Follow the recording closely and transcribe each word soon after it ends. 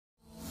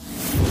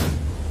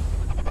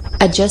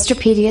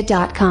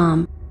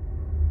Adjusterpedia.com.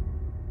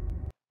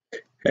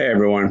 Hey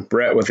everyone,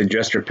 Brett with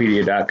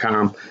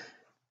Adjusterpedia.com.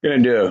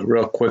 Going to do a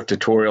real quick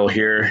tutorial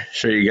here,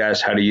 show you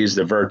guys how to use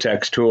the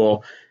Vertex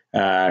tool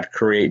to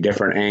create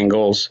different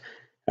angles.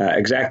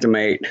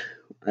 Xactimate,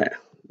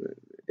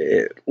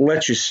 it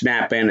lets you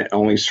snap in at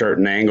only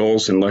certain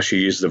angles unless you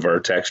use the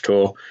Vertex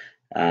tool.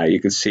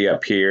 You can see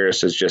up here,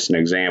 this is just an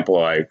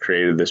example. I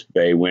created this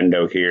bay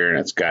window here and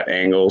it's got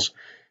angles.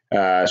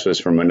 This was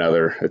from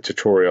a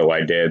tutorial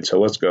I did. So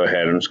let's go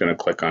ahead. I'm just going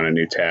to click on a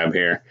new tab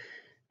here.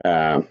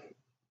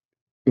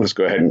 Let's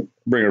go ahead and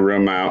bring a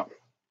room out.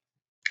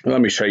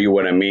 Let me show you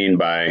what I mean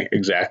by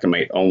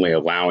Xactimate only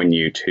allowing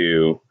you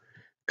to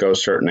go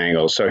certain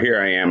angles. So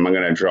here I am. I'm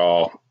going to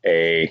draw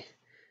a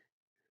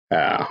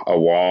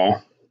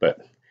wall, but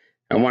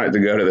I want it to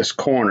go to this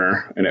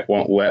corner, and it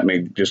won't let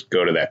me just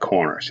go to that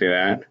corner. See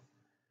that?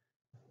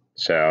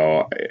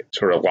 So it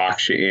sort of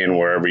locks you in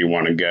wherever you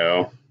want to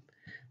go.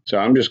 So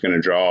I'm just going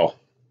to draw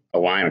a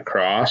line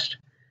across.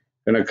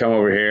 I'm going to come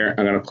over here.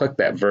 I'm going to click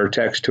that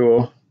Vertex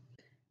tool.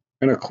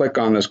 I'm going to click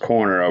on this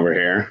corner over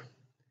here.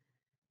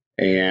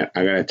 And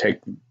I'm going to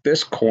take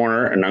this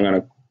corner and I'm going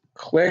to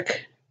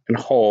click and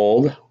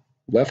hold,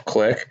 left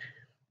click,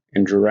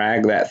 and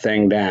drag that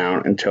thing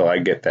down until I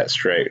get that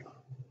straight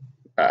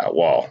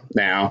wall.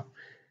 Now,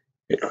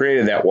 it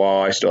created that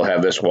wall. I still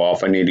have this wall.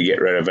 If I need to get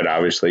rid of it,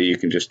 obviously, you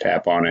can just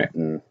tap on it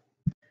and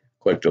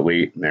click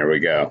delete, and there we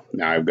go.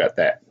 Now I've got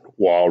that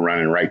wall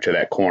running right to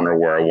that corner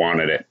where I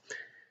wanted it.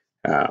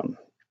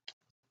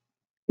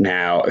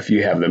 Now, if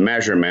you have the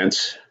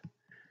measurements,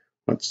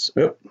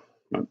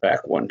 went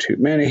back one too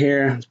many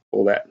here. Let's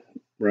pull that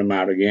room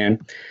out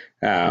again.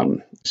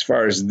 As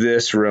far as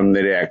this room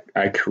that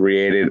I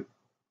created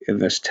in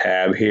this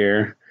tab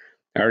here,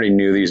 I already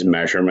knew these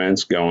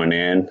measurements going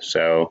in,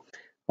 so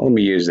let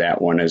me use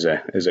that one as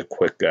a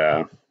quick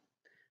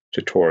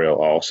tutorial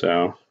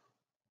also.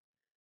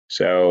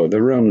 So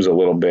the room's a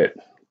little bit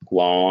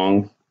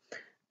long,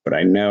 but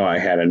I know I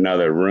had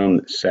another room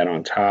that sat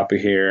on top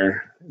of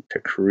here to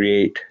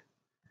create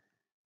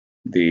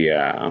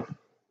the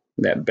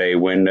that bay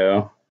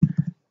window.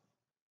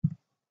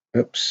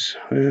 Oops,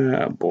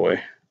 oh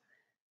boy.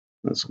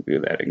 Let's do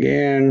that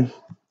again.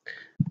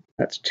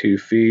 That's 2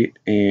 feet,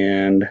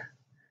 and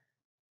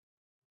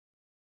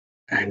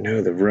I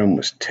know the room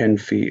was 10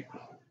 feet,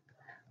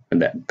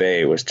 and that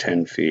bay was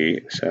 10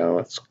 feet, so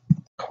let's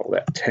call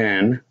that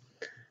 10.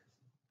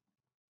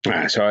 All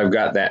right, so I've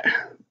got that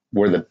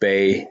where the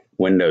bay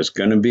window is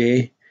going to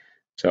be,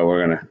 so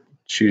we're going to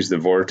choose the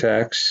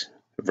vertex,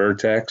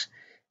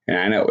 and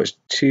I know it was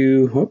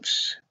 2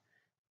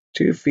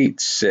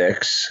 feet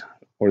 6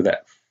 where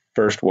that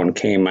first one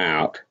came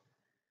out,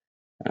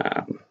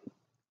 and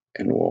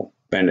we'll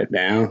bend it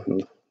down.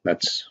 And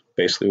that's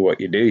basically what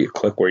you do. You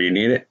click where you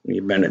need it and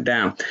you bend it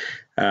down.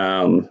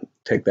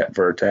 Take that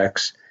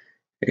vertex,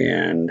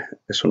 and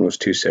this one was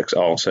 2.6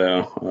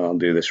 also. I'll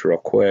do this real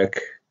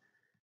quick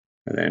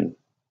and then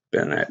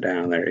bend that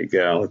down. There you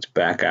go. Let's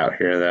back out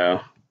here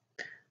though.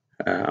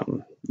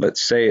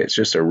 Let's say it's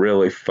just a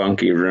really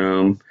funky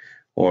room,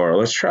 or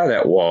let's try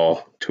that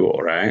wall tool,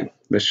 right?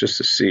 Let's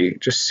just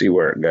see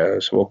where it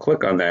goes. We'll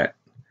click on that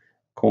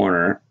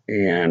corner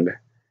and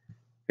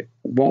it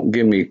won't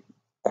give me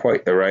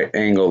quite the right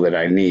angle that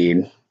I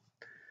need.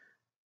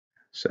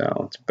 So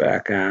let's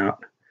back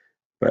out.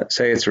 But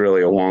say it's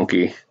really a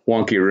wonky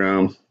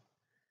room.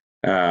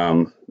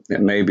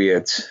 Maybe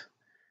it's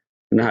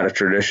not a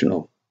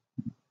traditional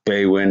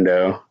bay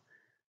window.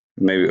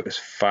 Maybe it was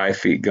 5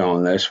 feet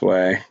going this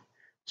way.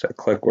 So I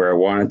click where I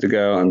want it to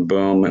go, and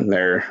boom, and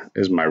there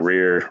is my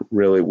rear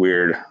really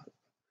weird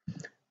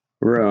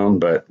room.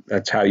 But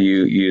that's how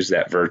you use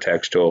that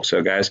Vertex tool.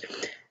 So guys,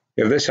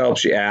 if this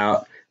helps you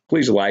out,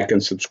 please like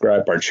and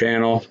subscribe our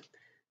channel.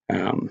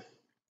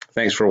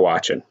 Thanks for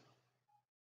watching.